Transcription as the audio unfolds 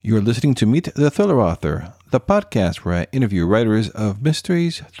You are listening to Meet the Thriller Author, the podcast where I interview writers of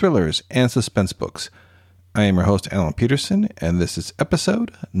mysteries, thrillers, and suspense books. I am your host, Alan Peterson, and this is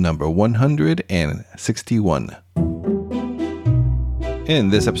episode number 161.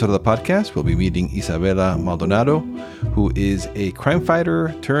 In this episode of the podcast, we'll be meeting Isabela Maldonado, who is a crime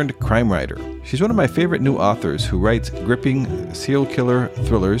fighter turned crime writer. She's one of my favorite new authors who writes gripping serial killer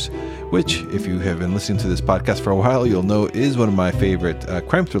thrillers, which, if you have been listening to this podcast for a while, you'll know is one of my favorite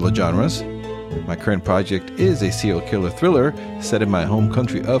crime thriller genres. My current project is a serial killer thriller set in my home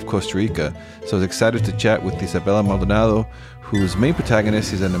country of Costa Rica, so I was excited to chat with Isabela Maldonado, whose main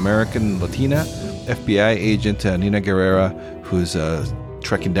protagonist is an American Latina FBI agent, Nina Guerrera, who's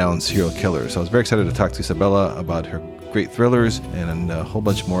tracking down serial killers. So I was very excited to talk to Isabela about her great thrillers and a whole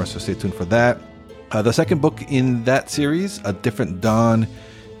bunch more, so stay tuned for that. The second book in that series, A Different Dawn,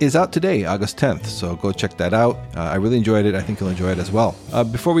 is out today, August 10th, so go check that out. I really enjoyed it. I think you'll enjoy it as well.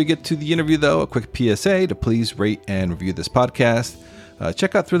 Before we get to the interview, though, a quick PSA to please rate and review this podcast.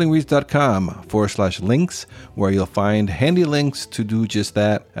 Check out thrillingreads.com/links, where you'll find handy links to do just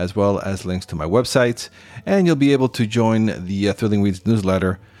that, as well as links to my websites, and you'll be able to join the Thrilling Reads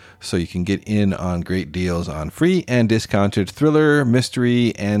newsletter so you can get in on great deals on free and discounted thriller,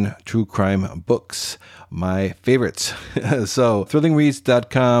 mystery, and true crime books. My favorites. So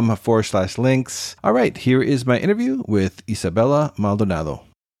thrillingreads.com/links. All right, here is my interview with Isabela Maldonado.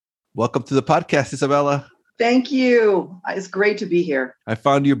 Welcome to the podcast, Isabela. Thank you. It's great to be here. I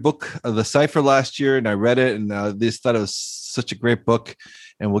found your book, The Cipher, last year, and I read it, and just thought it was such a great book.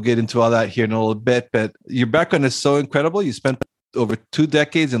 And we'll get into all that here in a little bit. But your background is so incredible. You spent over 2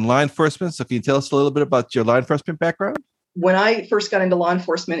 decades in law enforcement. So can you tell us a little bit about your law enforcement background? When I first got into law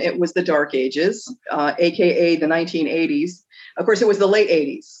enforcement, it was the dark ages, AKA the 1980s. Of course, it was the late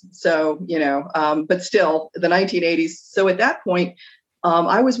 80s. So, but still the 1980s. So at that point,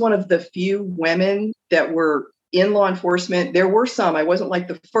 I was one of the few women that were in law enforcement. There were some, I wasn't like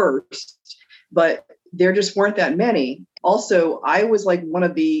the first, but there just weren't that many. Also, I was like one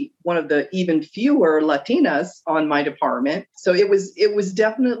of the even fewer Latinas on my department. So it was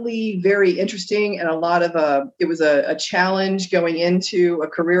definitely very interesting, and it was a challenge going into a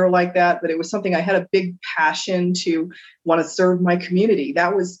career like that. But it was something I had a big passion to want to serve my community.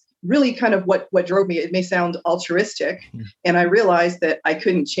 That was really kind of what drove me. It may sound altruistic, and I realized that I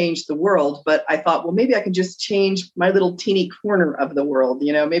couldn't change the world, but I thought, well, maybe I can just change my little teeny corner of the world.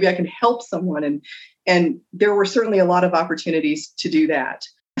 Maybe I can help someone. And there were certainly a lot of opportunities to do that.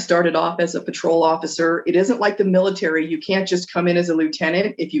 I started off as a patrol officer. It isn't like the military. You can't just come in as a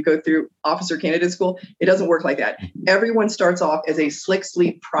lieutenant if you go through officer candidate school. It doesn't work like that. Everyone starts off as a slick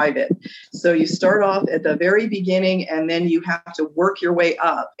sleep private. So you start off at the very beginning, and then you have to work your way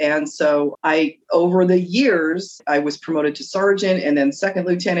up. And so over the years, I was promoted to sergeant, and then second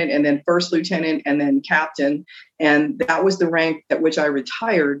lieutenant, and then first lieutenant, and then captain. And that was the rank at which I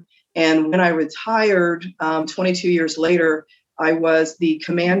retired. And when I retired 22 years later, I was the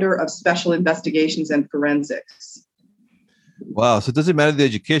commander of special investigations and forensics. Wow. So it doesn't matter the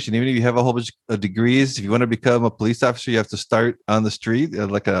education. Even if you have a whole bunch of degrees, if you want to become a police officer, you have to start on the street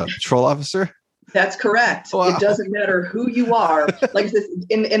like a patrol officer? That's correct. Wow. It doesn't matter who you are. Like this,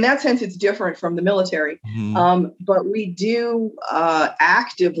 in that sense, it's different from the military. Mm-hmm. But we do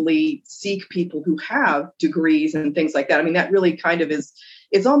actively seek people who have degrees and things like that. I mean, that really kind of is...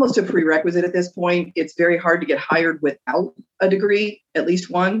 It's almost a prerequisite at this point. It's very hard to get hired without a degree, at least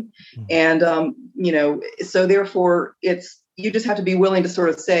one. And, so therefore you just have to be willing to sort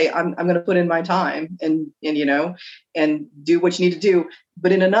of say, I'm going to put in my time and do what you need to do.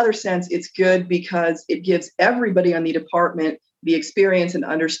 But in another sense, it's good because it gives everybody on the department the experience and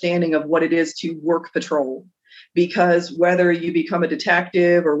understanding of what it is to work patrol. Because whether you become a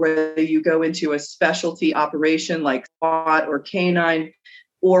detective or whether you go into a specialty operation like SWAT or K-9,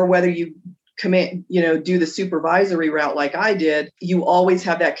 or whether you do the supervisory route like I did, you always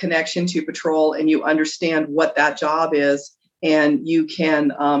have that connection to patrol and you understand what that job is, and you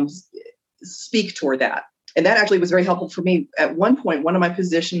can speak toward that. And that actually was very helpful for me. At one point, one of my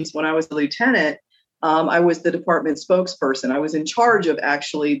positions when I was a lieutenant, I was the department spokesperson. I was in charge of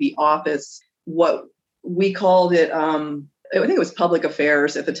actually the office, what we called it, I think it was public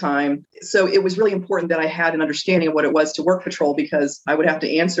affairs at the time. So it was really important that I had an understanding of what it was to work patrol, because I would have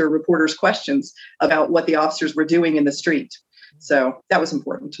to answer reporters' questions about what the officers were doing in the street. So that was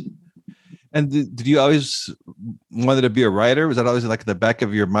important. And did you always wanted to be a writer? Was that always like at the back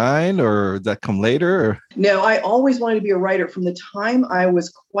of your mind, or did that come later? Or? No, I always wanted to be a writer. From the time I was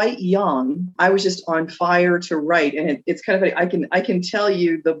quite young, I was just on fire to write. And it's kind of, I can tell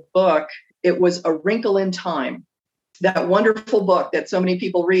you the book, it was A Wrinkle in Time. that wonderful book that so many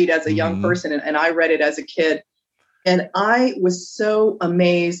people read as a young person, and I read it as a kid. And I was so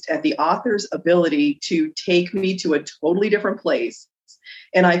amazed at the author's ability to take me to a totally different place.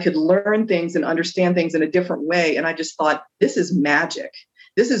 And I could learn things and understand things in a different way. And I just thought, this is magic.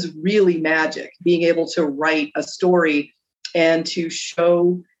 This is really magic, being able to write a story and to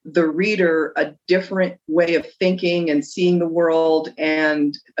show the reader a different way of thinking and seeing the world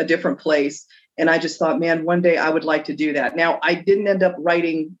and a different place. And I just thought, man, one day I would like to do that. Now, I didn't end up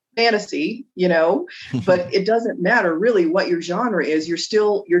writing fantasy, but it doesn't matter really what your genre is.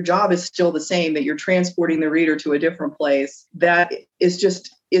 Your job is still the same, that you're transporting the reader to a different place. That is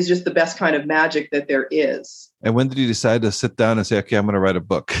just the best kind of magic that there is. And when did you decide to sit down and say, okay, I'm going to write a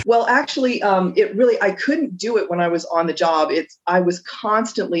book? Well, actually, I couldn't do it when I was on the job. I was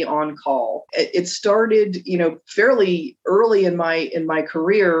constantly on call. It started, fairly early in my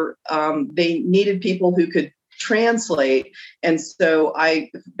career. They needed people who could translate. And so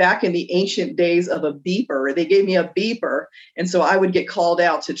back in the ancient days of a beeper, they gave me a beeper. And so I would get called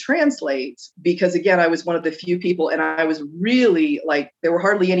out to translate because, again, I was one of the few people, and I was really there were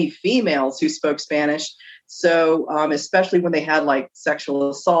hardly any females who spoke Spanish. So especially when they had sexual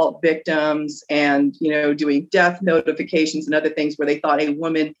assault victims and, doing death notifications and other things where they thought a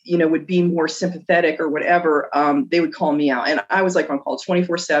woman, would be more sympathetic or whatever, they would call me out. And I was on call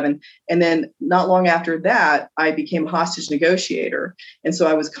 24/7. And then not long after that, I became a hostage negotiator. And so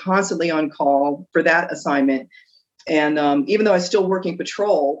I was constantly on call for that assignment. And even though I was still working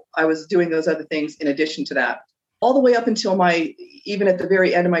patrol, I was doing those other things in addition to that. All the way up until even at the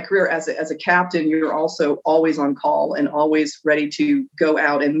very end of my career as a captain, you're also always on call and always ready to go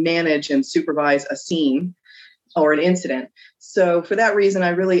out and manage and supervise a scene or an incident. So for that reason,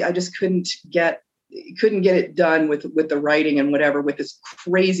 I just couldn't get it done with the writing and whatever, with this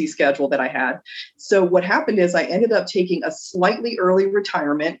crazy schedule that I had. So what happened is I ended up taking a slightly early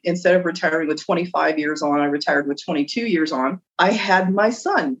retirement. Instead of retiring with 25 years on, I retired with 22 years on. I had my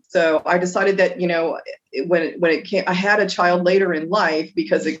son. So I decided that, when it came, I had a child later in life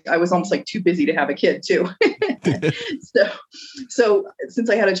because I was almost too busy to have a kid too. So since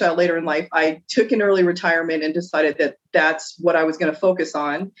I had a child later in life, I took an early retirement and decided that that's what I was going to focus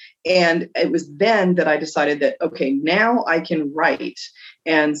on. And it was then that I decided that, okay, now I can write.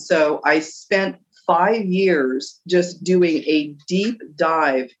 And so I spent 5 years just doing a deep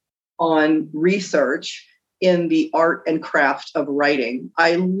dive on research in the art and craft of writing.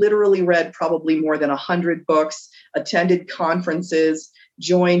 I literally read probably more than 100 books, attended conferences,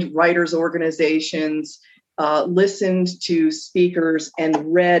 joined writers' organizations, listened to speakers,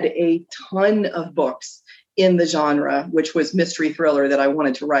 and read a ton of books in the genre, which was mystery thriller that I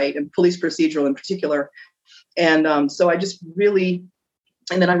wanted to write, and police procedural in particular. And so I just really,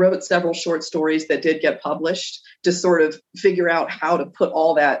 and then I wrote several short stories that did get published to sort of figure out how to put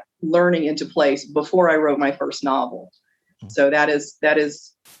all that learning into place before I wrote my first novel. So that is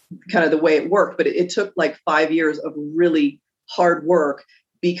kind of the way it worked. But it took 5 years of really hard work,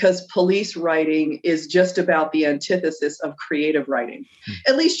 because police writing is just about the antithesis of creative writing.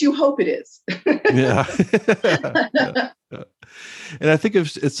 At least you hope it is. Yeah. Yeah. And I think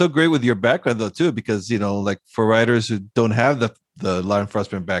it's so great with your background though too, because for writers who don't have the law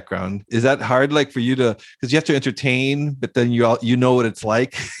enforcement background, is that hard for you to, because you have to entertain, but then you know what it's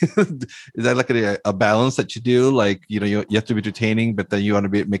like? Is that a balance that you do? You have to be entertaining, but then you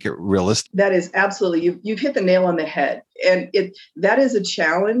want to make it realistic? That is absolutely, you've hit the nail on the head. And that is a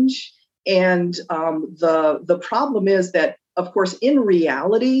challenge. And the problem is that, of course, in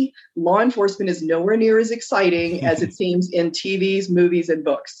reality, law enforcement is nowhere near as exciting as it seems in TVs, movies, and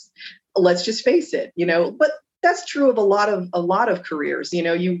books. Let's just face it, but that's true of a lot of careers.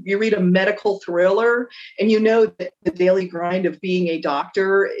 You read a medical thriller and that the daily grind of being a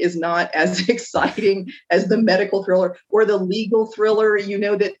doctor is not as exciting as the medical thriller, or the legal thriller.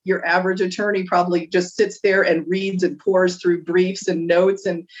 That your average attorney probably just sits there and reads and pores through briefs and notes.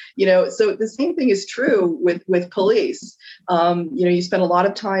 And, so the same thing is true with police. You spend a lot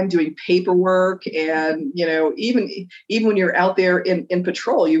of time doing paperwork, and, even when you're out there in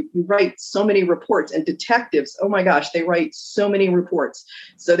patrol, you write so many reports, and detectives, oh my gosh, they write so many reports.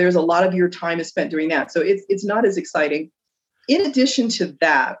 So there's a lot of your time is spent doing that. So it's not as exciting. In addition to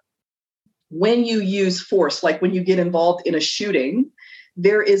that, when you use force, like when you get involved in a shooting,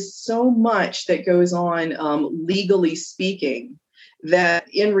 there is so much that goes on, legally speaking, that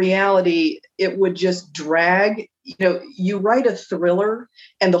in reality, it would just drag you write a thriller,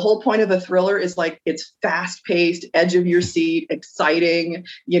 and the whole point of a thriller is like it's fast paced, edge of your seat, exciting.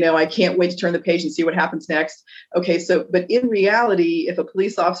 I can't wait to turn the page and see what happens next. Okay, but in reality, if a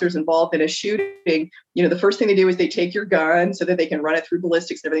police officer is involved in a shooting, the first thing they do is they take your gun so that they can run it through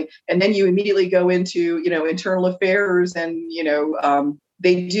ballistics and everything, and then you immediately go into internal affairs, and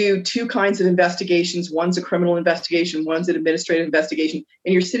they do two kinds of investigations. One's a criminal investigation, one's an administrative investigation.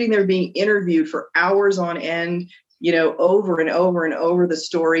 And you're sitting there being interviewed for hours on end, over and over and over the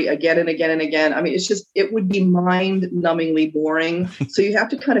story again and again and again. I mean, it would be mind-numbingly boring. So you have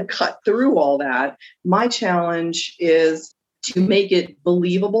to kind of cut through all that. My challenge is to make it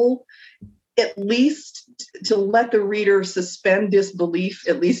believable, at least to let the reader suspend disbelief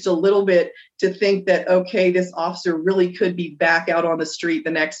at least a little bit, to think that, okay, this officer really could be back out on the street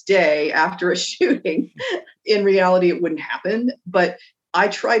the next day after a shooting. In reality, it wouldn't happen. But I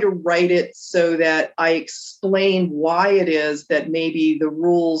try to write it so that I explain why it is that maybe the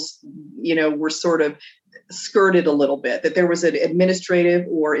rules, were sort of skirted a little bit, that there was an administrative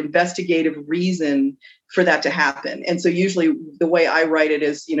or investigative reason for that to happen. And so usually the way I write it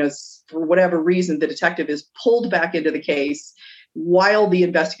is, for whatever reason, the detective is pulled back into the case while the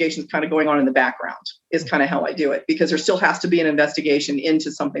investigation is kind of going on in the background, is kind of how I do it, because there still has to be an investigation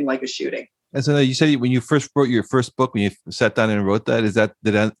into something like a shooting. And so you said when you first wrote your first book, when you sat down and wrote that,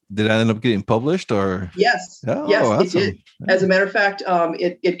 did that end up getting published, or? Yes, yes, awesome. It did. As a matter of fact,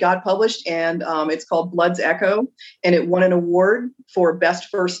 it got published, and it's called Blood's Echo, and it won an award for Best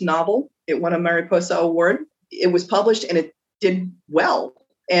First Novel. It won a Mariposa Award. It was published, and it did well.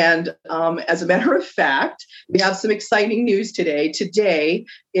 And as a matter of fact, we have some exciting news today. Today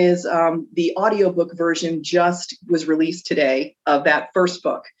is the audiobook version just was released today of that first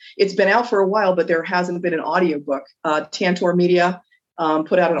book. It's been out for a while, but there hasn't been an audiobook. Tantor Media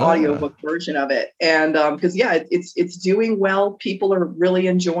put out an audiobook version of it. And because, it's doing well. People are really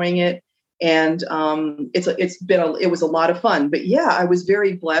enjoying it. And it was a lot of fun. But I was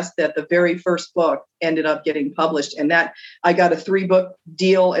very blessed that the very first book ended up getting published, and that I got a 3-book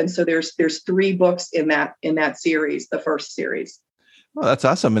deal. And so there's 3 books in that series, the first series. Oh, that's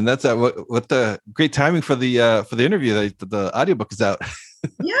awesome. And that's what the great timing for the interview. The audiobook is out.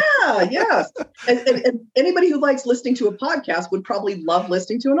 Yeah. And anybody who likes listening to a podcast would probably love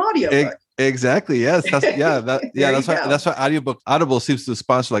listening to an audiobook. Exactly. Yes. That's why Audible seems to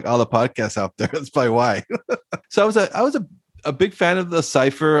sponsor like all the podcasts out there. That's probably why. So I was a big fan of the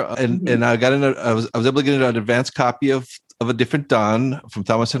Cipher, and I was able to get an advanced copy of A Different Dawn from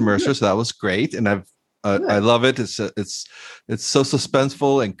Thomas and Mercer. So that was great. And I love it. It's so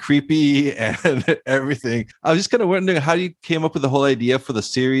suspenseful and creepy and everything. I was just kind of wondering how you came up with the whole idea for the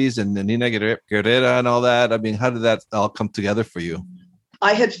series and Nina Guerrera and all that. I mean, how did that all come together for you?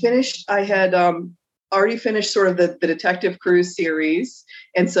 I had already finished sort of the Detective Cruise series.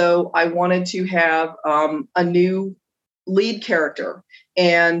 And so I wanted to have a new lead character,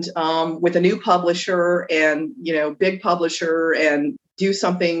 and with a new publisher and, big publisher, and do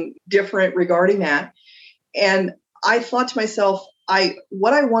something different regarding that. And I thought to myself,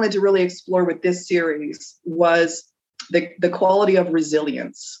 what I wanted to really explore with this series was the quality of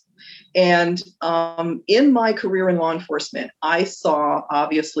resilience. And in my career in law enforcement, I saw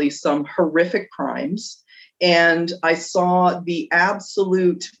obviously some horrific crimes, and I saw the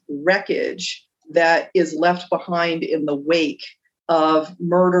absolute wreckage that is left behind in the wake of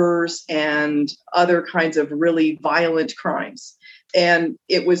murders and other kinds of really violent crimes. And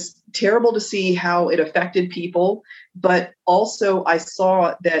it was terrible to see how it affected people. But also I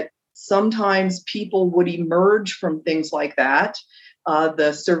saw that sometimes people would emerge from things like that,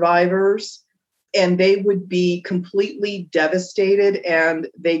 the survivors, and they would be completely devastated and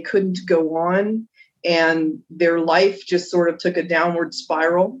they couldn't go on. And their life just sort of took a downward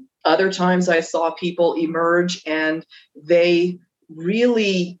spiral. Other times I saw people emerge and they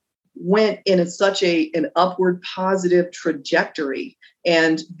really went in such an upward positive trajectory,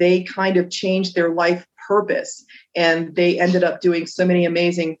 and they kind of changed their life purpose, and they ended up doing so many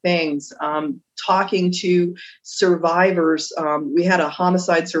amazing things. Talking to survivors, we had a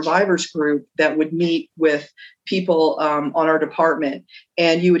homicide survivors group that would meet with people on our department,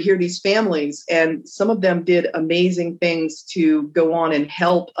 and you would hear these families, and some of them did amazing things to go on and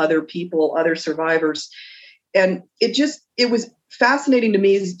help other people, other survivors. And it was fascinating to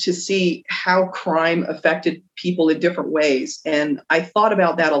me to see how crime affected people in different ways. And I thought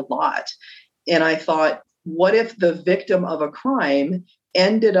about that a lot. And I thought, what if the victim of a crime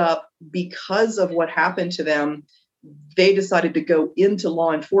ended up, because of what happened to them, they decided to go into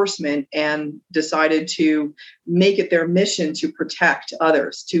law enforcement and decided to make it their mission to protect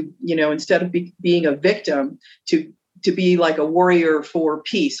others, to, instead of being a victim, to be like a warrior for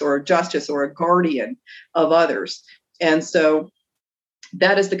peace or justice or a guardian of others. And so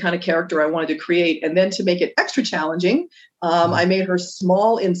that is the kind of character I wanted to create. And then to make it extra challenging, I made her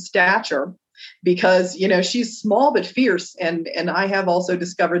small in stature because, she's small but fierce. And I have also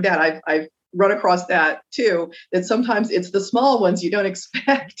discovered that I've run across that too, that sometimes it's the small ones you don't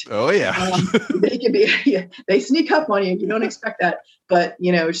expect. Oh, yeah. They can be, they sneak up on you. You don't expect that. But,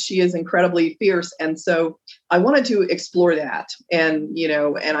 she is incredibly fierce. And so I wanted to explore that. And,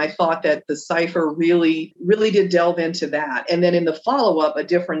 and I thought that the cipher really, really did delve into that. And then in the follow-up, A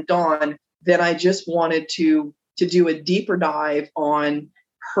Different Dawn, then I just wanted to do a deeper dive on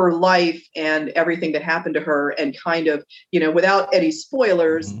her life and everything that happened to her, and kind of, without any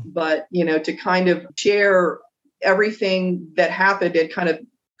spoilers, but, to kind of share everything that happened and kind of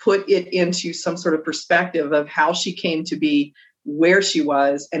put it into some sort of perspective of how she came to be where she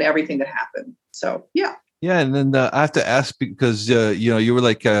was and everything that happened. So, yeah. Yeah. And then I have to ask, because, you were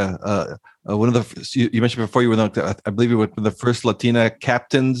like one of the, you mentioned before, you were like, I believe you were one of the first Latina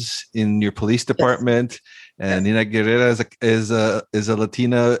captains in your police department. Yes. And Nina Guerrera is a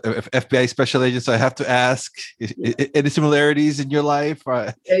Latina FBI special agent. So I have to ask, any similarities in your life?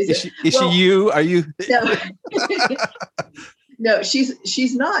 Is she you? Are you? No, no,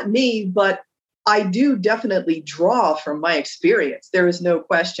 she's not me, but I do definitely draw from my experience. There is no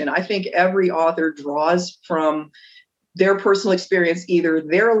question. I think every author draws from their personal experience, either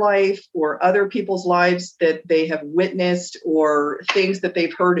their life or other people's lives that they have witnessed, or things that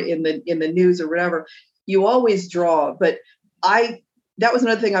they've heard in the news or whatever. You always draw, but that was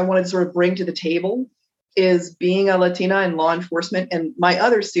another thing I wanted to sort of bring to the table, is being a Latina in law enforcement. And my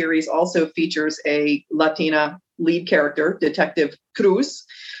other series also features a Latina lead character, Detective Cruz.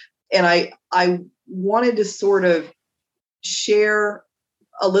 And I wanted to sort of share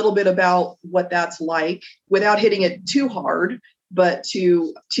a little bit about what that's like without hitting it too hard, but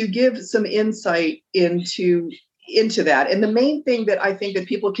to give some insight into that. And the main thing that I think that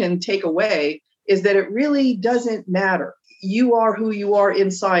people can take away is that it really doesn't matter. You are who you are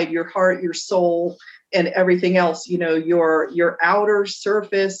inside, your heart, your soul, and everything else. Your outer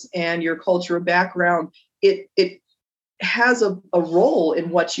surface and your cultural background, it has a role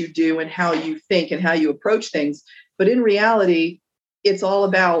in what you do and how you think and how you approach things. But in reality, it's all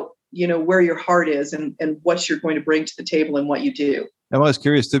about, where your heart is and what you're going to bring to the table and what you do. I'm always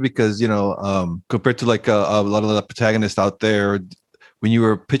curious too, because, compared to like a lot of the protagonists out there, when you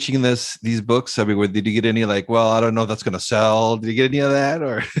were pitching these books, I mean, did you get any like, well, I don't know if that's going to sell? Did you get any of that?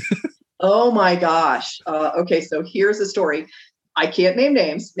 Or? Oh my gosh. Okay. So here's the story. I can't name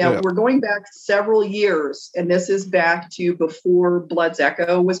names. Now We're going back several years, and this is back to before Blood's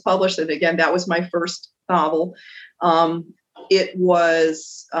Echo was published. And again, that was my first novel. It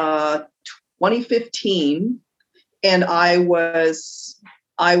was 2015, and I was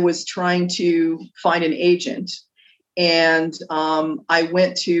trying to find an agent. And I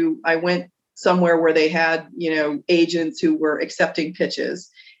went somewhere where they had, agents who were accepting pitches.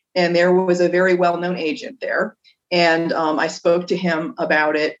 And there was a very well-known agent there. And I spoke to him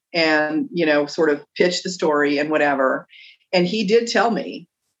about it and, sort of pitched the story and whatever. And he did tell me,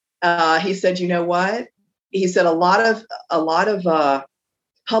 he said, you know what? He said, a lot of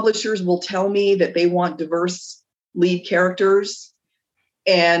publishers will tell me that they want diverse lead characters.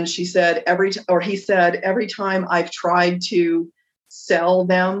 And he said, every time I've tried to sell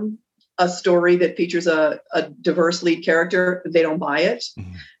them a story that features a diverse lead character, they don't buy it.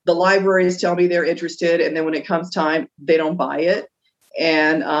 Mm-hmm. The libraries tell me they're interested, and then when it comes time, they don't buy it.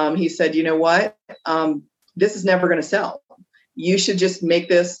 And he said, you know what? This is never going to sell. You should just make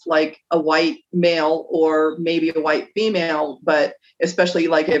this like a white male or maybe a white female, but especially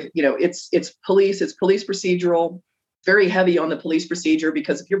like if, it's police procedural, very heavy on the police procedure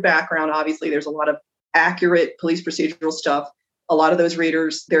because of your background. Obviously, there's a lot of accurate police procedural stuff. A lot of those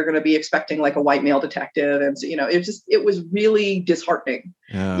readers, they're going to be expecting like a white male detective. And so, it was really disheartening,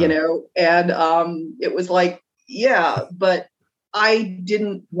 and it was like, yeah, but I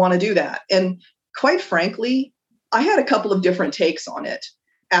didn't want to do that. And quite frankly, I had a couple of different takes on it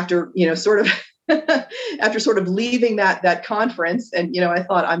after, after sort of leaving that conference. And, I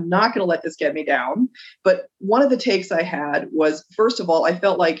thought, I'm not going to let this get me down. But one of the takes I had was, first of all, I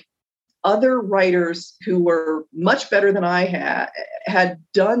felt like other writers who were much better than I had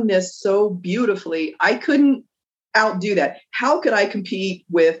done this so beautifully. I couldn't outdo that. How could I compete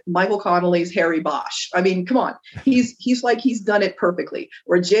with Michael Connelly's Harry Bosch? I mean, come on. He's like, he's done it perfectly.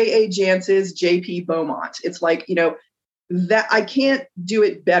 Or J.A. Jance's J.P. Beaumont. It's like, that I can't do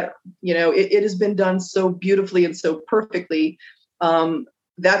it better. It has been done so beautifully and so perfectly.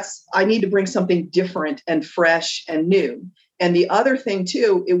 I need to bring something different and fresh and new. And the other thing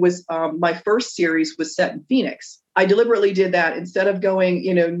too, it was my first series was set in Phoenix. I deliberately did that instead of going,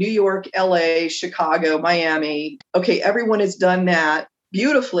 New York, LA, Chicago, Miami. Okay, everyone has done that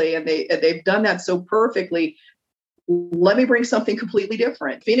beautifully, and they've done that so perfectly. Let me bring something completely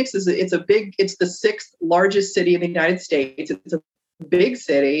different. Phoenix it's the 6th largest city in the United States. It's a big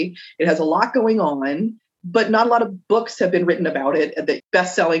city. It has a lot going on, but not a lot of books have been written about it, the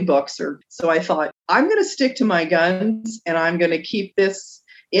best-selling books. So I thought, I'm going to stick to my guns, and I'm going to keep this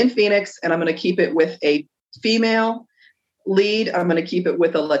in Phoenix, and I'm going to keep it with a female lead. I'm going to keep it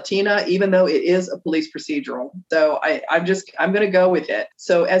with a Latina, even though it is a police procedural. So I'm going to go with it.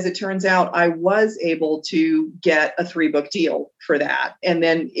 So as it turns out, I was able to get a 3-book deal for that. And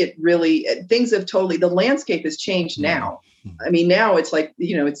then things have the landscape has changed now. I mean, now it's like,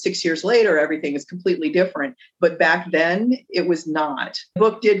 it's 6 years later, everything is completely different. But back then it was not.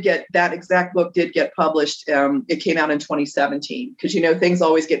 That exact book did get published. It came out in 2017 because, things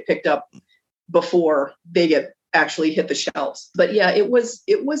always get picked up before they get actually hit the shelves. But yeah, it was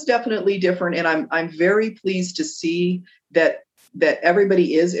definitely different. And I'm very pleased to see that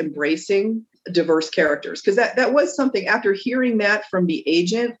everybody is embracing diverse characters. Because that was something, after hearing that from the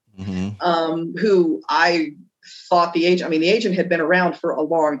agent, who I thought the agent had been around for a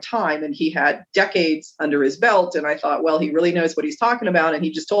long time and he had decades under his belt. And I thought, well, he really knows what he's talking about. And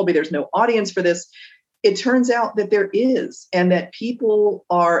he just told me there's no audience for this. It turns out that there is, and that people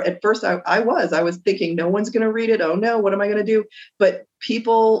are, at first I was thinking no one's going to read it. Oh no, what am I going to do? But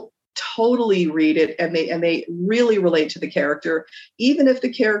people totally read it, and they really relate to the character, even if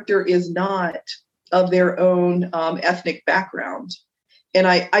the character is not of their own ethnic background. And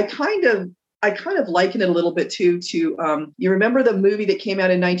I kind of liken it a little bit to you remember the movie that came out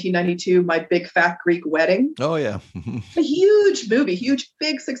in 1992, My Big Fat Greek Wedding? Oh yeah. A huge movie,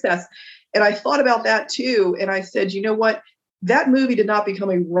 big success. And I thought about that too. And I said, you know what? That movie did not become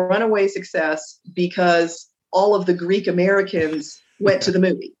a runaway success because all of the Greek Americans went to the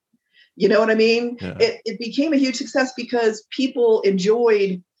movie. You know what I mean? Yeah. It became a huge success because people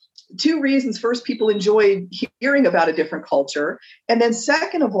enjoyed 2 reasons. First, people enjoyed hearing about a different culture. And then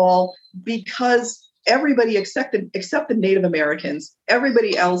second of all, because everybody except the Native Americans,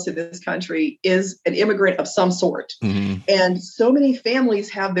 everybody else in this country is an immigrant of some sort. Mm-hmm. And so many families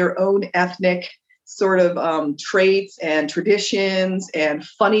have their own ethnic sort of traits and traditions and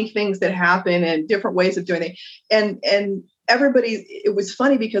funny things that happen and different ways of doing it. And it was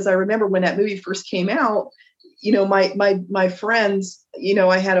funny because I remember when that movie first came out, my friends,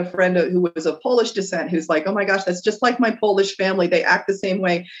 I had a friend who was of Polish descent who's like, oh my gosh, that's just like my Polish family. They act the same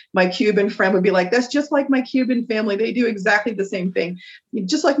way. My Cuban friend would be like, that's just like my Cuban family. They do exactly the same thing.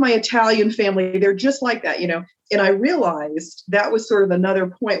 Just like my Italian family. They're just like that, And I realized that was sort of another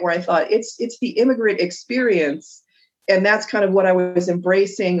point where I thought it's the immigrant experience. And that's kind of what I was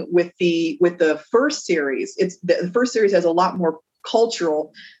embracing with the first series. The first series has a lot more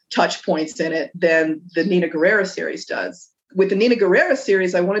cultural touch points in it than the Nina Guerrera series does. With the Nina Guerrera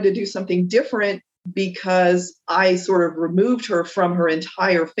series, I wanted to do something different because I sort of removed her from her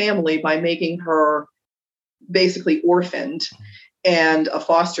entire family by making her basically orphaned and a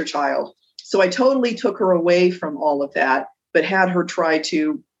foster child. So I totally took her away from all of that, but had her try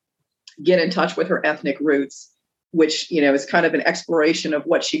to get in touch with her ethnic roots, which, is kind of an exploration of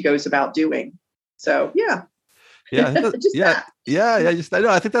what she goes about doing. So, yeah. Yeah,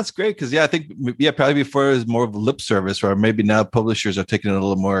 I think that's great because I think probably before it was more of a lip service, or maybe now publishers are taking it a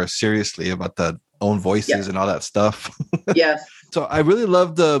little more seriously about the own voices and all that stuff. Yes. So I really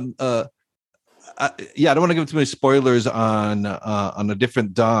love I don't want to give too many spoilers on A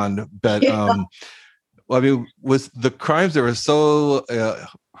Different Dawn, but with the crimes that were so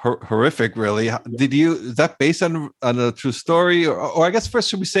horrific, really. Is that based on a true story? Or I guess first,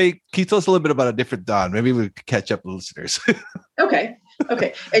 should we say, can you tell us a little bit about A Different Dawn? Maybe we could catch up with listeners. Okay.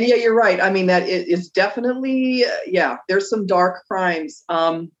 And yeah, you're right. I mean, that is definitely, there's some dark crimes.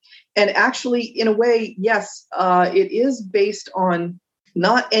 And actually, in a way, yes, it is based on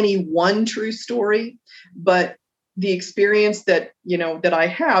not any one true story, but the experience that I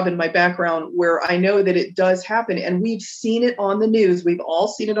have in my background where I know that it does happen. And we've seen it on the news. We've all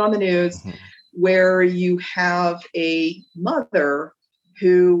seen it on the news, where you have a mother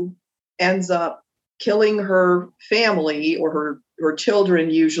who ends up killing her family or her children,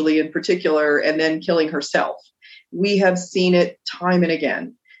 usually in particular, and then killing herself. we have seen it time and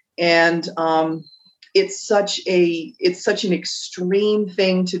again. And it's such an extreme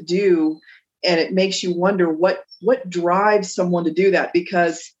thing to do. And it makes you wonder what drives someone to do that,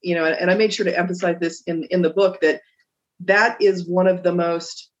 because, and I made sure to emphasize this in the book, that is one of the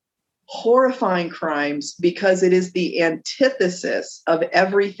most horrifying crimes, because it is the antithesis of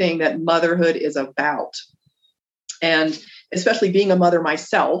everything that motherhood is about. And especially being a mother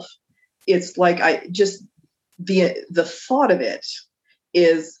myself, it's like the thought of it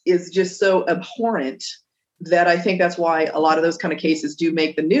is just so abhorrent that I think that's why a lot of those kind of cases do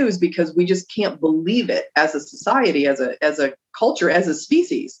make the news, because we just can't believe it as a society, as a culture, as a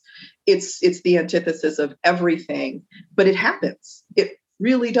species. It's the antithesis of everything, but it happens. It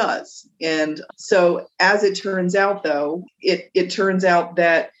really does. And so as it turns out, though, it turns out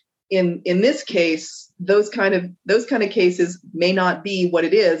that in this case, those kind of cases may not be what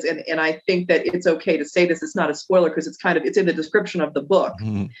it is. And I think that it's okay to say this. It's not a spoiler, because it's in the description of the book.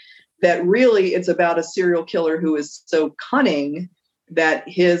 Mm-hmm. That really it's about a serial killer who is so cunning that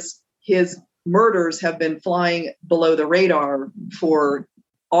his murders have been flying below the radar for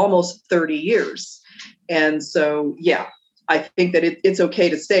almost 30 years. And so, yeah, I think that it's okay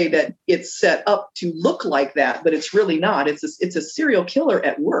to say that it's set up to look like that, but it's really not. It's a serial killer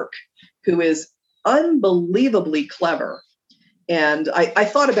at work who is unbelievably clever. And I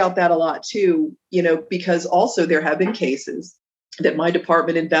thought about that a lot too, because also there have been cases that my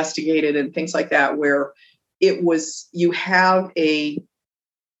department investigated and things like that, where you have a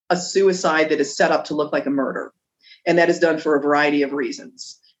suicide that is set up to look like a murder. And that is done for a variety of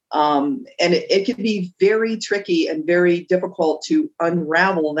reasons. And it can be very tricky and very difficult to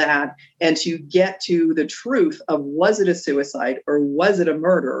unravel that and to get to the truth of, was it a suicide or was it a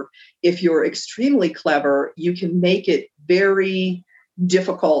murder? If you're extremely clever, you can make it very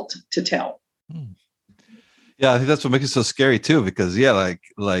difficult to tell. Yeah, I think that's what makes it so scary too, because like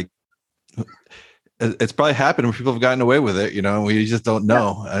it's probably happened when people have gotten away with it, and we just don't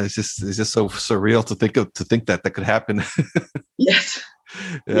know. Yeah. It's just so surreal to think that could happen. Yes.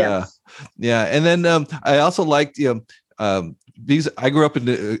 Yeah. Yes. Yeah. And then I also liked these. I grew up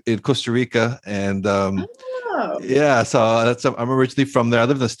in Costa Rica, and yeah, so I'm originally from there. I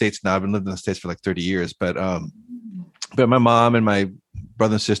live in the States now. I've been living in the States for like 30 years, but my mom and my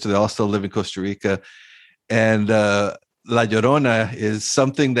brother and sister, they all still live in Costa Rica. And La Llorona is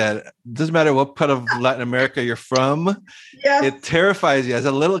something that doesn't matter what part of Latin America you're from. Yes. It terrifies you as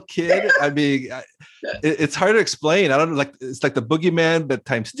a little kid. I mean, it's hard to explain. I don't know, it's like the boogeyman, but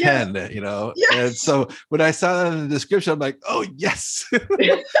times 10, Yes. And so when I saw that in the description, I'm like, oh, yes.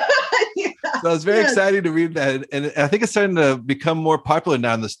 So it's very exciting to read that. And I think it's starting to become more popular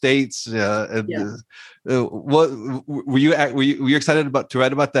now in the States. What were you excited to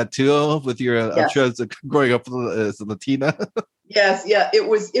write about that too? With your, I'm sure, as growing up as a Latina. Yes, yeah, it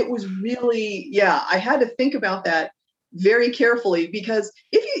was really, I had to think about that very carefully, because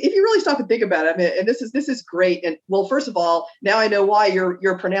if you really stop and think about it, I mean, and this is great. And well, first of all, now I know why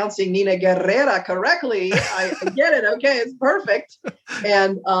you're pronouncing Nina Guerrera correctly. I get it. Okay, it's perfect.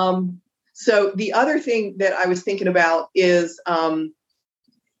 And so the other thing that I was thinking about is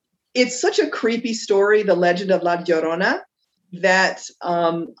it's such a creepy story, The Legend of La Llorona, that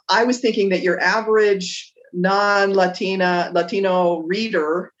I was thinking that your average Latino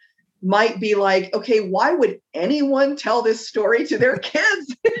reader might be like, okay, why would anyone tell this story to their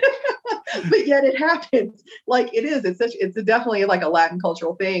kids? But yet it happens. Like it is. It's definitely like a Latin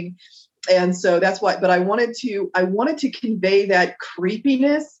cultural thing. And so that's why, but I wanted to convey that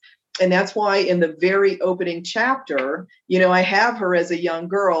creepiness. And that's why in the very opening chapter, I have her as a young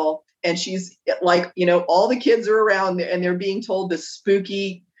girl, and she's like, all the kids are around and they're being told the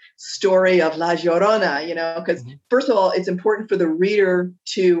spooky story of La Llorona, because first of all, it's important for the reader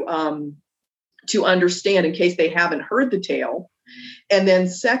to understand in case they haven't heard the tale. And then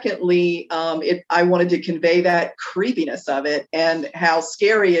secondly, I wanted to convey that creepiness of it and how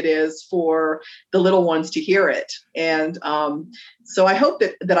scary it is for the little ones to hear it. And so I hope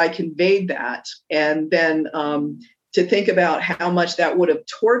that I conveyed that. And then to think about how much that would have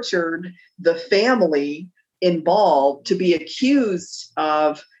tortured the family involved to be accused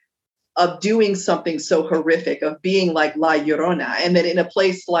of doing something so horrific, of being like La Llorona. And then in a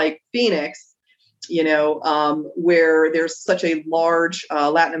place like Phoenix, where there's such a large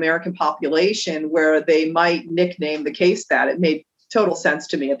Latin American population, where they might nickname the case that. It made total sense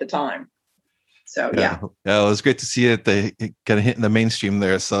to me at the time. So, yeah. Yeah, it was great to see it. They kind of hit in the mainstream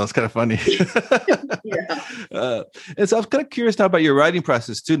there. So it's kind of funny. And so I was kind of curious now about your writing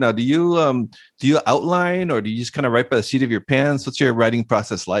process too. Now, do you outline, or do you just kind of write by the seat of your pants? What's your writing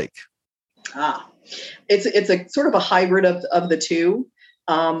process like? It's a sort of a hybrid of the two.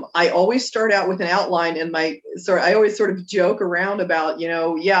 I always start out with an outline, and I always sort of joke around about,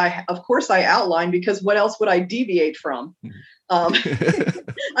 of course I outline, because what else would I deviate from? Um,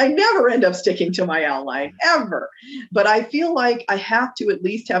 I never end up sticking to my outline ever, but I feel like I have to at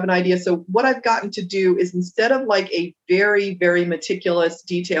least have an idea. So what I've gotten to do is, instead of like a very, very meticulous,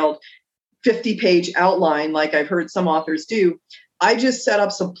 detailed 50-page outline, like I've heard some authors do, I just set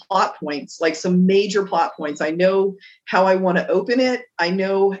up some plot points, like some major plot points. I know how I want to open it. I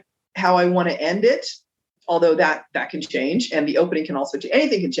know how I want to end it, although that can change, and the opening can also change.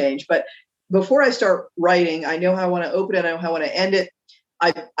 Anything can change. But before I start writing, I know how I want to open it. I know how I want to end it.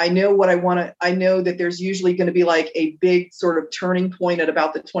 I know what I want to. I know that there's usually going to be like a big sort of turning point at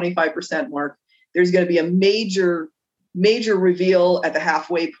about the 25% mark. There's going to be a major reveal at the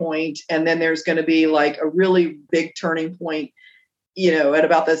halfway point, and then there's going to be like a really big turning point, at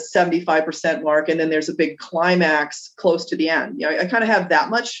about the 75% mark. And then there's a big climax close to the end. I kind of have that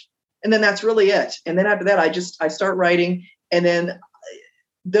much, and then that's really it. And then after that, I start writing. And then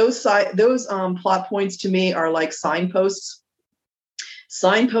those plot points to me are like signposts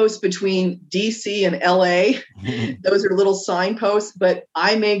between DC and LA. Those are little signposts, but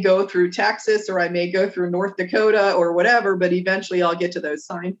I may go through Texas, or I may go through North Dakota or whatever, but eventually I'll get to those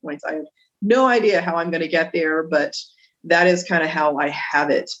sign points. I have no idea how I'm going to get there, but that is kind of how I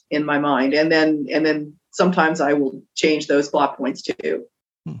have it in my mind. And then sometimes I will change those plot points too.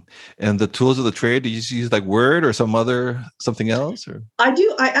 And the tools of the trade, do you use like Word or something else? Or? I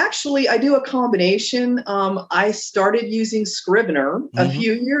do a combination. I started using Scrivener a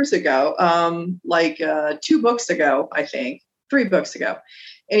few years ago, 2 books ago, I think 3 books ago.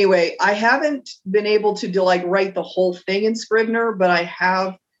 Anyway, I haven't been able to write the whole thing in Scrivener, but I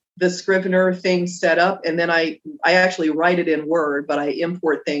have the Scrivener thing set up, and then I actually write it in Word, but I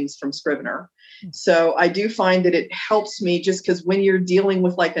import things from Scrivener. So I do find that it helps me, just because when you're dealing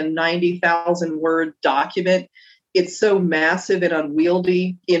with like a 90,000 word document, it's so massive and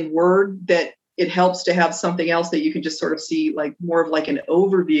unwieldy in Word that it helps to have something else that you can just sort of see like more of like an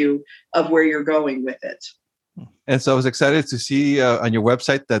overview of where you're going with it. And so I was excited to see on your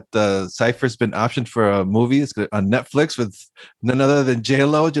website that Cypher's been optioned for a movie. It's on Netflix with none other than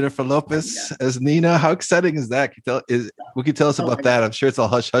J-Lo, Jennifer Lopez as Nina. How exciting is that? Can you tell us about that? I'm sure it's all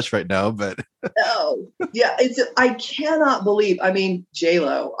hush hush right now, but I cannot believe. I mean,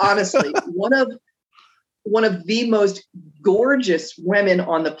 J-Lo, honestly, one of the most gorgeous women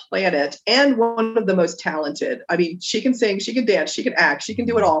on the planet, and one of the most talented. I mean, she can sing, she can dance, she can act, she can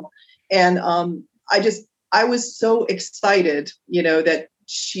do it all. And I was so excited, that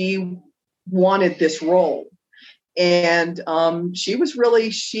she wanted this role. And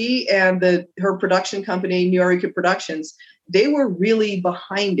she and her production company, New York Productions, they were really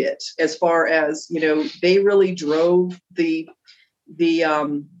behind it, as far as, they really drove the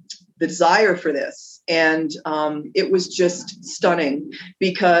desire for this. And it was just stunning,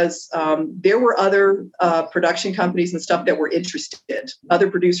 because there were other production companies and stuff that were interested.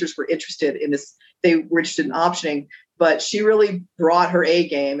 Other producers were interested in this. They were interested in optioning, but she really brought her A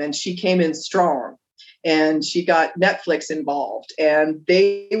game, and she came in strong, and she got Netflix involved, and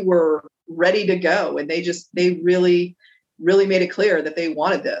they were ready to go. And they really, really made it clear that they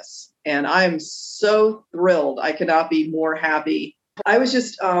wanted this. And I'm so thrilled. I could not be more happy. I was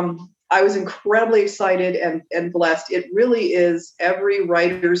incredibly excited and blessed. It really is every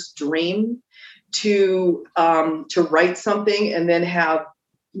writer's dream to write something and then have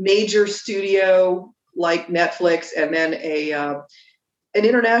major studio like Netflix, and then an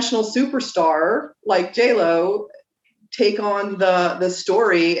international superstar like J-Lo take on the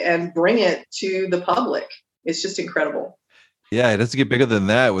story and bring it to the public. It's just incredible. Yeah, it has to get bigger than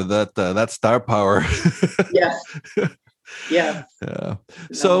that with that star power. Yes. Yeah.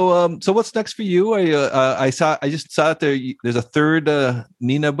 So what's next for you? I just saw that there's a third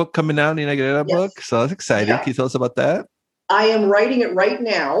Nina book coming out, Nina Guerrera book. So that's exciting. Yeah. Can you tell us about that? I am writing it right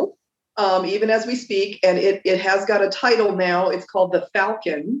now, even as we speak, and it has got a title now. It's called The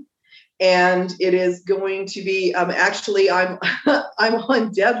Falcon, and it is going to be. Actually, I'm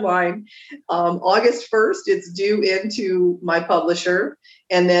on deadline. August 1st, it's due into my publisher.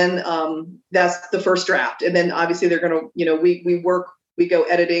 And then that's the first draft. And then obviously they're going to, we go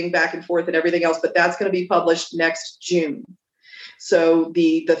editing back and forth and everything else, but that's going to be published next June. So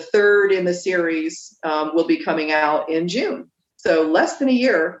the third in the series will be coming out in June. So less than a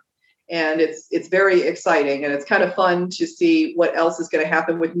year. And it's very exciting, and it's kind of fun to see what else is going to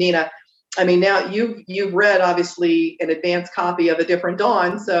happen with Nina. I mean, now you've read obviously an advanced copy of A Different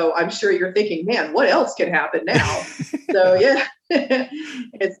Dawn, so I'm sure you're thinking, man, what else can happen now? So yeah.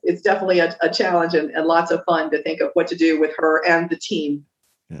 it's definitely a challenge and lots of fun to think of what to do with her and the team.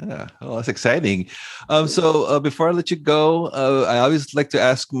 Yeah, well, that's exciting. So before I let you go, I always like to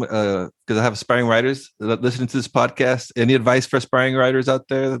ask, because I have aspiring writers that listening to this podcast, any advice for aspiring writers out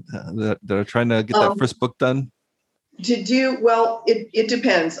there that are trying to get that first book done? Well, it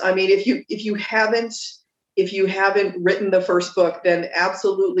depends. I mean, if you haven't written the first book, then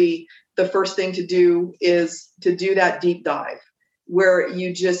absolutely the first thing to do is to do that deep dive, where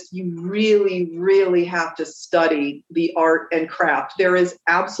you really, really have to study the art and craft. There is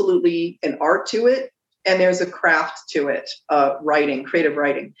absolutely an art to it, and there's a craft to it, creative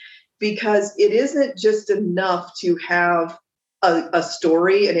writing, because it isn't just enough to have a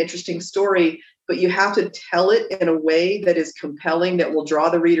story, an interesting story, but you have to tell it in a way that is compelling, that will draw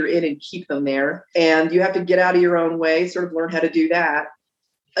the reader in and keep them there. And you have to get out of your own way, sort of learn how to do that.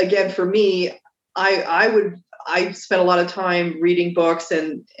 Again, for me, I spent a lot of time reading books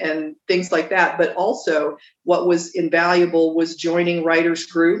and things like that, but also what was invaluable was joining writers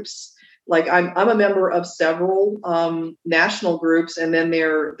groups. Like I'm a member of several national groups, and then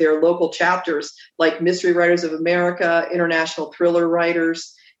their local chapters, like Mystery Writers of America, International Thriller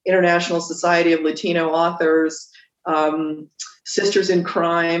Writers, International Society of Latino Authors, Sisters in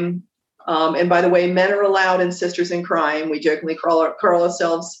Crime. And by the way, men are allowed in Sisters in Crime. We jokingly call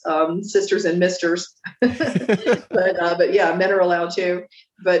ourselves sisters and misters, but yeah, men are allowed too.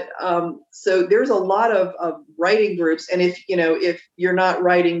 But so there's a lot of writing groups, and if you're not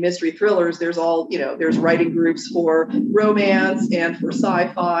writing mystery thrillers, there's writing groups for romance and for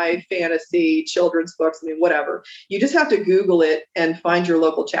sci-fi, fantasy, children's books. I mean, whatever. You just have to Google it and find your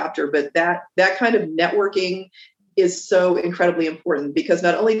local chapter. But that kind of networking is so incredibly important, because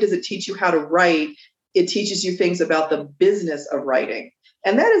not only does it teach you how to write, it teaches you things about the business of writing.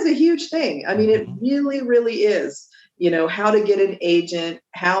 And that is a huge thing. I mean, it really, really is, how to get an agent,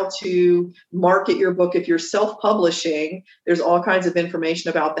 how to market your book. If you're self-publishing, there's all kinds of information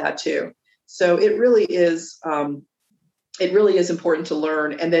about that too. So it really is important to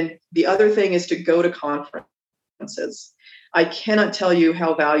learn. And then the other thing is to go to conferences. I cannot tell you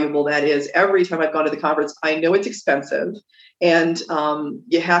how valuable that is. Every time I've gone to the conference, I know it's expensive, and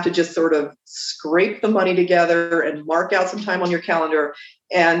you have to just sort of scrape the money together and mark out some time on your calendar.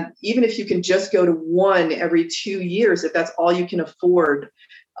 And even if you can just go to one every 2 years, if that's all you can afford,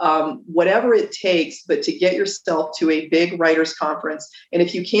 whatever it takes, but to get yourself to a big writers conference. And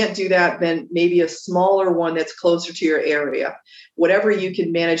if you can't do that, then maybe a smaller one that's closer to your area, whatever you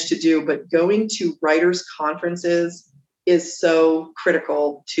can manage to do. But going to writers conferences is so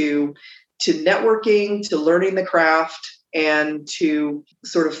critical to networking, to learning the craft, and to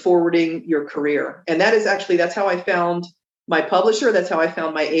sort of forwarding your career. And that's how I found my publisher. That's how I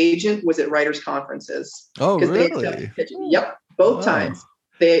found my agent, was at writers conferences. Oh, really? Yep. Both times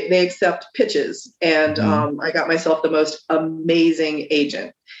they accept pitches. And I got myself the most amazing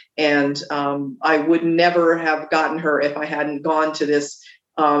agent. And I would never have gotten her if I hadn't gone to this.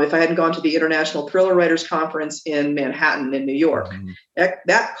 If I hadn't gone to the International Thriller Writers Conference in Manhattan, in New York,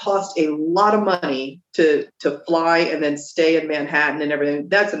 that cost a lot of money to fly and then stay in Manhattan and everything.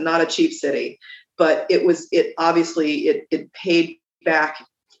 That's not a cheap city, but it obviously paid back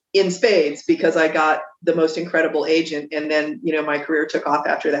in spades, because I got the most incredible agent. And then, my career took off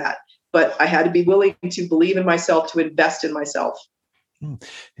after that. But I had to be willing to believe in myself, to invest in myself.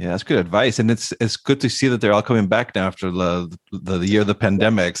 Yeah, that's good advice, and it's good to see that they're all coming back now after the year of the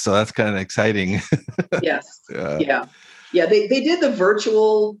pandemic. So that's kind of exciting. Yes, yeah. They did the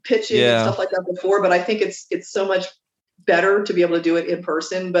virtual pitching and stuff like that before, but I think it's so much better to be able to do it in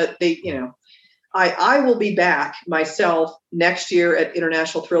person. But I will be back myself next year at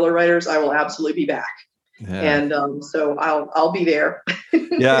International Thriller Writers. I will absolutely be back. Yeah. And so I'll be there.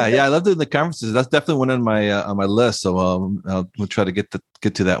 Yeah, I love doing the conferences. That's definitely one on my list. So we'll try to get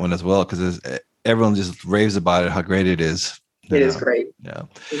to that one as well, because everyone just raves about it, how great it is. It is great. Yeah,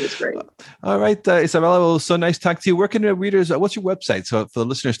 it is great. All right, Isabella, well, so nice talking to you. Where can the readers? What's your website so for the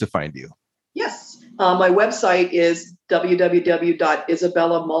listeners to find you? Yes, my website is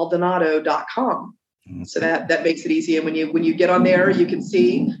www.isabellamaldonado.com. So that makes it easy. And when you get on there, you can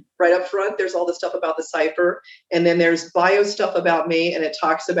see right up front, there's all the stuff about the cipher. And then there's bio stuff about me, and it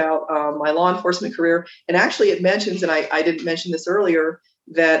talks about my law enforcement career. And actually it mentions, and I didn't mention this earlier,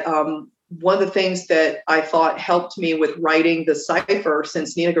 that one of the things that I thought helped me with writing the cipher,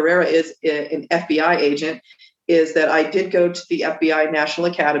 since Nina Guerrera is an FBI agent, is that I did go to the FBI National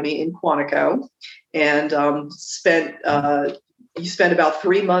Academy in Quantico and you spend about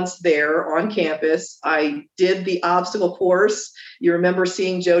 3 months there on campus. I did the obstacle course. You remember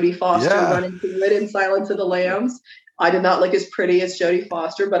seeing Jodie Foster running through it in Silence of the Lambs. I did not look as pretty as Jodie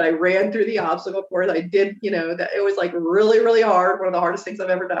Foster, but I ran through the obstacle course. I did, that it was like really, really hard. One of the hardest things I've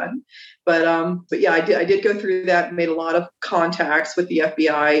ever done. But yeah, I did go through that, made a lot of contacts with the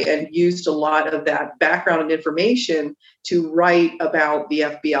FBI and used a lot of that background and information to write about the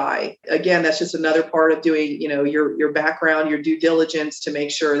FBI. Again, that's just another part of doing, your background, your due diligence to make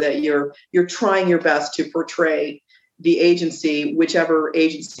sure that you're trying your best to portray the agency, whichever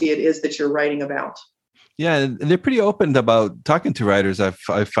agency it is that you're writing about. Yeah, and they're pretty open about talking to writers.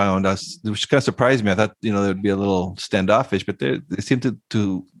 I've found us, which kind of surprised me. I thought there'd be a little standoffish, but they seem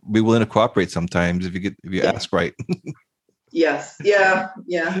to be willing to cooperate sometimes if you ask right. Yes. Yeah,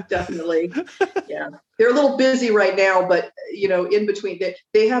 definitely. Yeah. They're a little busy right now, but in between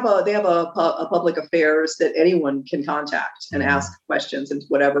they have a public affairs that anyone can contact and ask questions and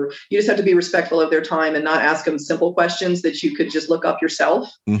whatever. You just have to be respectful of their time and not ask them simple questions that you could just look up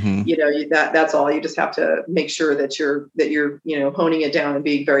yourself. Mm-hmm. That's all. You just have to make sure that you're honing it down and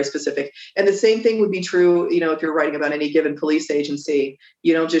being very specific. And the same thing would be true, if you're writing about any given police agency.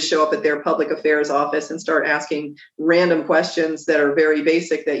 You don't just show up at their public affairs office and start asking random questions that are very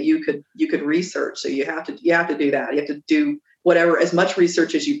basic that you could research. So you have to do that. You have to do whatever, as much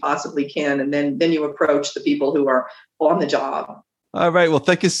research as you possibly can. And then you approach the people who are on the job. All right. Well,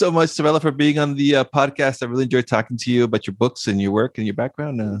 thank you so much, Sorella, for being on the podcast. I really enjoyed talking to you about your books and your work and your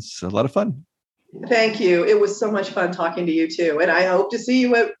background. It's a lot of fun. Thank you. It was so much fun talking to you too. And I hope to see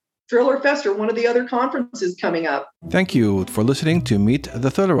you at Thriller Fest or one of the other conferences coming up. Thank you for listening to Meet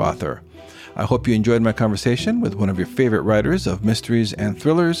the Thriller Author. I hope you enjoyed my conversation with one of your favorite writers of mysteries and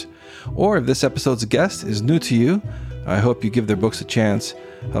thrillers. Or if this episode's guest is new to you, I hope you give their books a chance.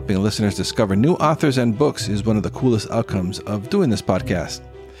 Helping listeners discover new authors and books is one of the coolest outcomes of doing this podcast.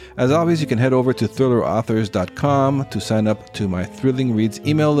 As always, you can head over to thrillerauthors.com to sign up to my Thrilling Reads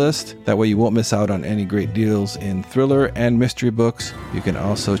email list. That way you won't miss out on any great deals in thriller and mystery books. You can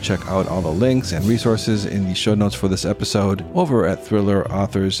also check out all the links and resources in the show notes for this episode over at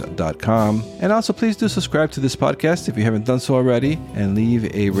thrillerauthors.com. And also please do subscribe to this podcast if you haven't done so already, and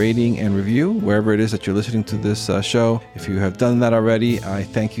leave a rating and review wherever it is that you're listening to this show. If you have done that already, I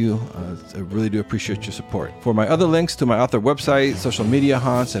thank you. I really do appreciate your support. For my other links to my author website, social media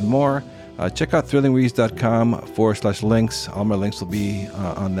haunts, and more, check out thrillingreads.com/links. All my links will be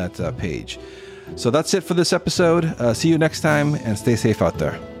on that page. So that's it for this episode. See you next time, and stay safe out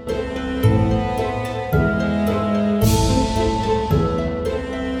there.